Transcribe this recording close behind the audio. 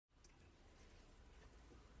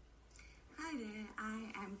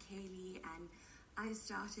I'm Kaylee, and I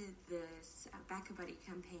started this Back a Buddy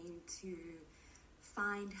campaign to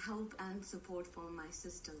find help and support for my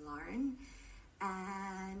sister Lauren.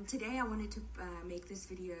 And today I wanted to make this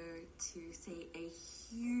video to say a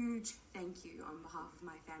huge thank you on behalf of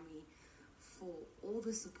my family for all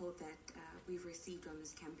the support that we've received on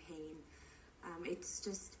this campaign. It's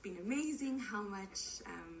just been amazing how much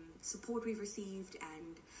support we've received,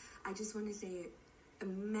 and I just want to say a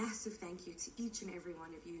massive thank you to each and every one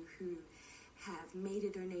of you who have made a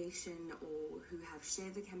donation or who have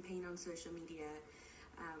shared the campaign on social media.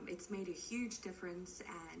 It's made a huge difference,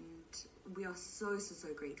 and we are so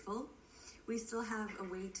grateful. We still have a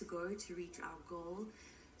way to go to reach our goal,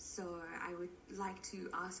 so I would like to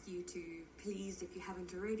ask you to please, if you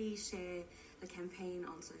haven't already, share the campaign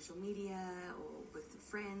on social media or with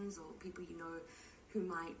friends or people you know who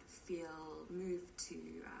might feel moved to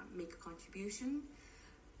make a contribution.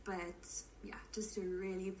 But yeah, just a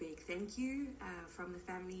really big thank you from the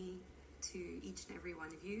family to each and every one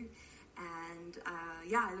of you. And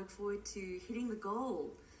I look forward to hitting the goal.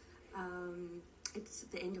 It's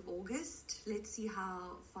the end of August. Let's see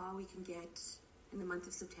how far we can get in the month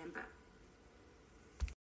of September.